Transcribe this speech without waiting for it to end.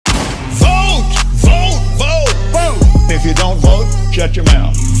shut your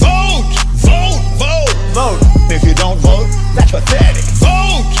mouth. Vote, vote, vote, vote. If you don't vote, that's pathetic.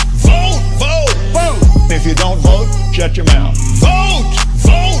 Vote, vote, vote, vote. If you don't vote, shut your mouth. Vote,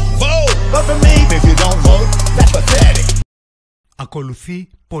 vote, vote. Vote for me. If you don't vote, that's pathetic. Ακολουθεί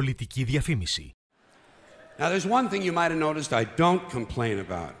πολιτική διαφήμιση. Now there's one thing you might have noticed I don't complain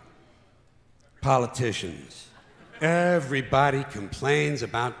about. Politicians. Everybody complains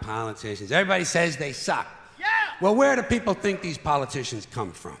about politicians. Everybody says they suck. Yeah. Well, where do people think these politicians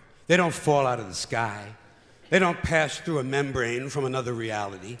come from? They don't fall out of the sky. They don't pass through a membrane from another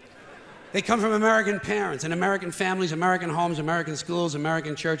reality. They come from American parents and American families, American homes, American schools,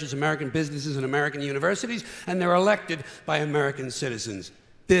 American churches, American businesses, and American universities, and they're elected by American citizens.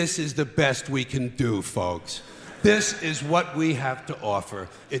 This is the best we can do, folks. This is what we have to offer.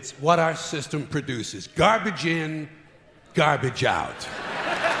 It's what our system produces. Garbage in, garbage out.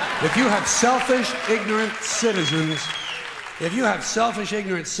 If you have selfish, ignorant citizens,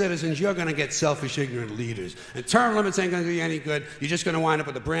 you're going to get selfish, ignorant leaders. And term limits ain't going to do you any good. You're just going to wind up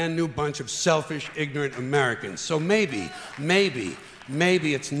with a brand new bunch of selfish, ignorant Americans. So maybe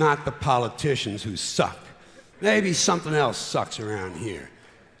it's not the politicians who suck. Maybe something else sucks around here.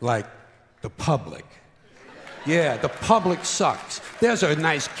 Like the public. Yeah, the public sucks. There's a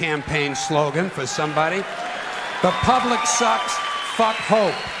nice campaign slogan for somebody. The public sucks. Fuck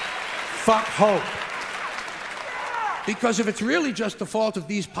hope. Fuck hope. Because if it's really just the fault of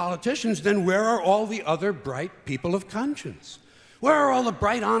these politicians, then where are all the other bright people of conscience? Where are all the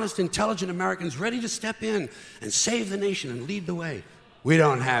bright, honest, intelligent Americans ready to step in and save the nation and lead the way? We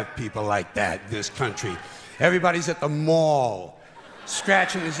don't have people like that in this country. Everybody's at the mall,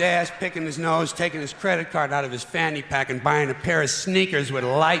 scratching his ass, picking his nose, taking his credit card out of his fanny pack and buying a pair of sneakers with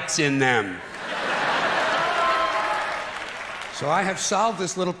lights in them. So I have solved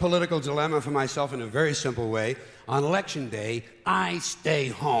this little political dilemma for myself in a very simple way. On election day, I stay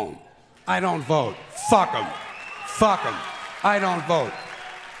home. I don't vote. Fuck them. Fuck them. I don't vote.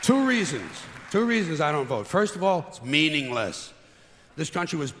 Two reasons I don't vote. First of all, it's meaningless. This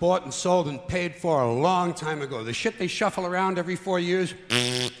country was bought and sold and paid for a long time ago. The shit they shuffle around every 4 years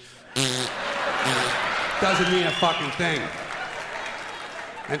doesn't mean a fucking thing.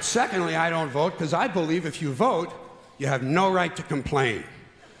 And secondly, I don't vote because I believe if you vote, you have no right to complain.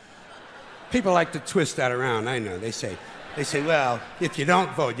 People like to twist that around, I know. They say, well, if you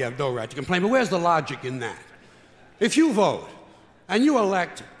don't vote, you have no right to complain. But where's the logic in that? If you vote and you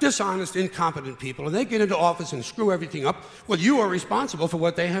elect dishonest, incompetent people and they get into office and screw everything up, well, you are responsible for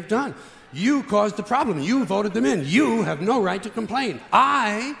what they have done. You caused the problem. You voted them in. You have no right to complain.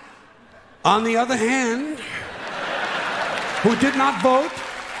 I, on the other hand, who did not vote,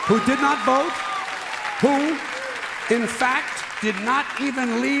 who in fact did not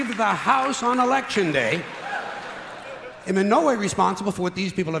even leave the house on election day, am in no way responsible for what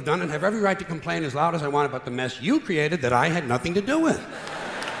these people have done and have every right to complain as loud as I want about the mess you created that I had nothing to do with.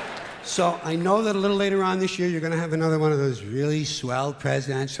 So I know that a little later on this year you're going to have another one of those really swell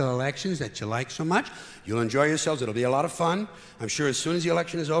presidential elections that you like so much. You'll enjoy yourselves. It'll be a lot of fun. I'm sure as soon as the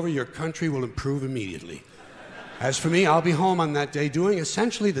election is over, your country will improve immediately. As for me, I'll be home on that day doing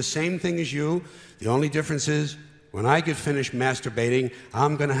essentially the same thing as you. The only difference is when I get finished masturbating,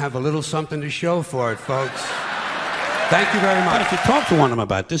 I'm going to have a little something to show for it, folks. Thank you very much. But if you talk to one of them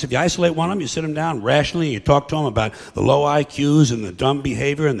about this, if you isolate one of them, you sit them down rationally, and you talk to them about the low IQs and the dumb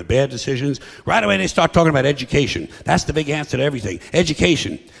behavior and the bad decisions, right away they start talking about education. That's the big answer to everything.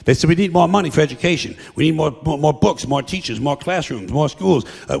 Education. They say we need more money for education. We need more books, more teachers, more classrooms, more schools.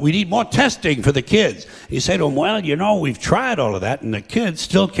 We need more testing for the kids. And you say to them, well, you know, we've tried all of that, and the kids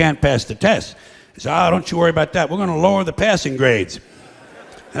still can't pass the test. They say, don't you worry about that. We're going to lower the passing grades.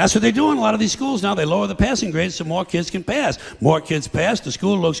 And that's what they do in a lot of these schools now. They lower the passing grades so more kids can pass. More kids pass, the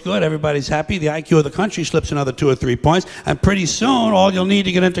school looks good, everybody's happy, the IQ of the country slips another 2 or 3 points, and pretty soon all you'll need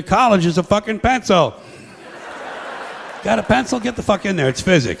to get into college is a fucking pencil. Got a pencil? Get the fuck in there, it's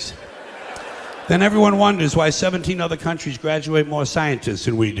physics. Then everyone wonders why 17 other countries graduate more scientists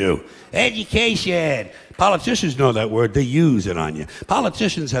than we do. Education! Politicians know that word, they use it on you.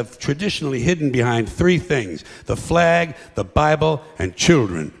 Politicians have traditionally hidden behind 3 things: the flag, the Bible, and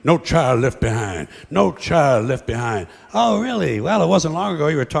children. No child left behind. No child left behind. Oh, really? Well, it wasn't long ago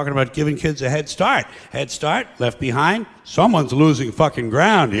you were talking about giving kids a head start. Head start, left behind. Someone's losing fucking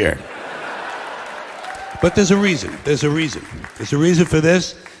ground here. But there's a reason. There's a reason. There's a reason for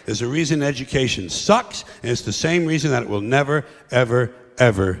this. There's a reason education sucks, and it's the same reason that it will never, ever,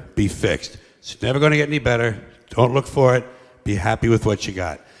 ever be fixed. It's never going to get any better. Don't look for it. Be happy with what you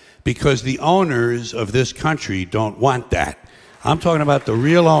got. Because the owners of this country don't want that. I'm talking about the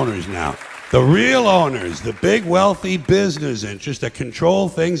real owners now. The real owners, the big wealthy business interests that control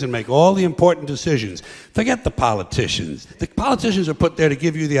things and make all the important decisions. Forget the politicians. The politicians are put there to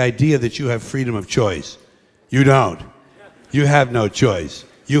give you the idea that you have freedom of choice. You don't. You have no choice.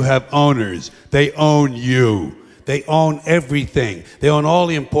 You have owners. They own you. They own everything. They own all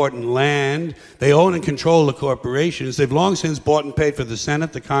the important land. They own and control the corporations. They've long since bought and paid for the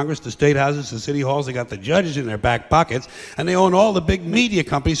Senate, the Congress, the state houses, the city halls. They got the judges in their back pockets. And they own all the big media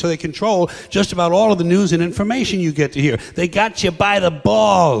companies, so they control just about all of the news and information you get to hear. They got you by the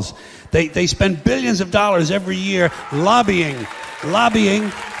balls. They spend billions of dollars every year lobbying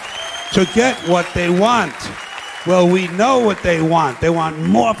to get what they want. Well, we know what they want. They want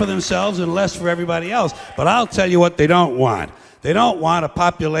more for themselves and less for everybody else. But I'll tell you what they don't want. They don't want a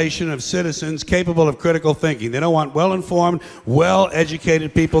population of citizens capable of critical thinking. They don't want well-informed,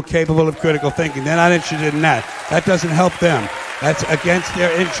 well-educated people capable of critical thinking. They're not interested in that. That doesn't help them. That's against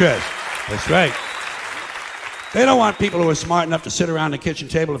their interest. That's right. They don't want people who are smart enough to sit around the kitchen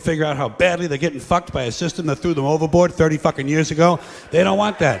table and figure out how badly they're getting fucked by a system that threw them overboard 30 fucking years ago. They don't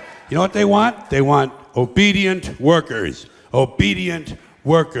want that. You know what they want? They want obedient workers. Obedient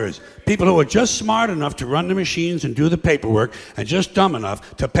workers. People who are just smart enough to run the machines and do the paperwork and just dumb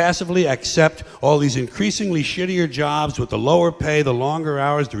enough to passively accept all these increasingly shittier jobs with the lower pay, the longer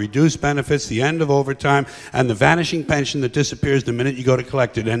hours, the reduced benefits, the end of overtime, and the vanishing pension that disappears the minute you go to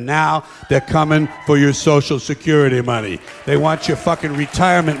collect it. And now they're coming for your Social Security money. They want your fucking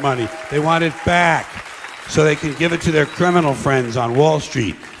retirement money. They want it back, so they can give it to their criminal friends on Wall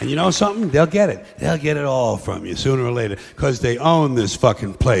Street. And you know something? They'll get it. They'll get it all from you sooner or later, because they own this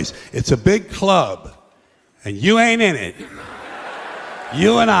fucking place. It's a big club, and you ain't in it.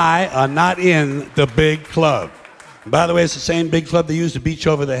 You and I are not in the big club. And by the way, it's the same big club they used to beat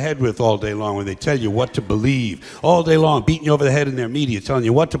you over the head with all day long, when they tell you what to believe. All day long, beating you over the head in their media, telling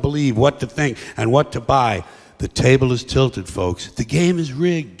you what to believe, what to think, and what to buy. The table is tilted, folks. The game is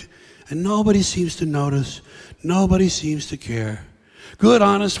rigged. And nobody seems to notice. Nobody seems to care. Good,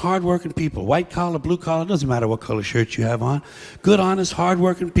 honest, hard-working people, white collar, blue collar, doesn't matter what color shirt you have on. Good, honest,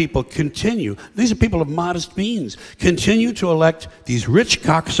 hard-working people continue. These are people of modest means. Continue to elect these rich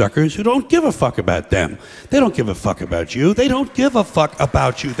cocksuckers who don't give a fuck about them. They don't give a fuck about you. They don't give a fuck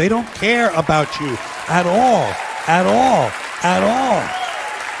about you. They don't care about you at all. At all. At all.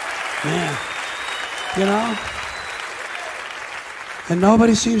 Man, you know? And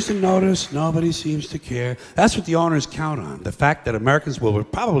nobody seems to notice, nobody seems to care. That's what the owners count on, the fact that Americans will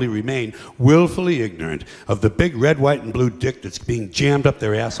probably remain willfully ignorant of the big red, white, and blue dick that's being jammed up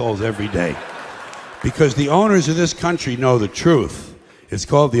their assholes every day. Because the owners of this country know the truth. It's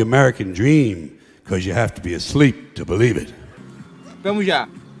called the American dream, because you have to be asleep to believe it.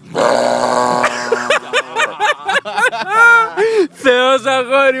 Θεός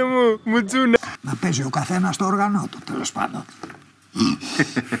αγόρι μου, μου τσούνα. Να παίζει ο καθένας το όργανο του, τέλος πάντων.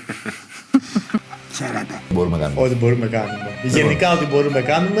 Ξέρετε. Μπορούμε να κάνουμε. Ό,τι μπορούμε να κάνουμε. Γενικά ό,τι μπορούμε να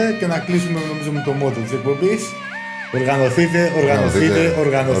κάνουμε, και να κλείσουμε νομίζω με το μότο της εκπομπής. Οργανωθείτε, οργανωθείτε,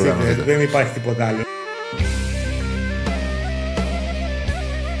 οργανωθείτε. Δεν υπάρχει τίποτα άλλο.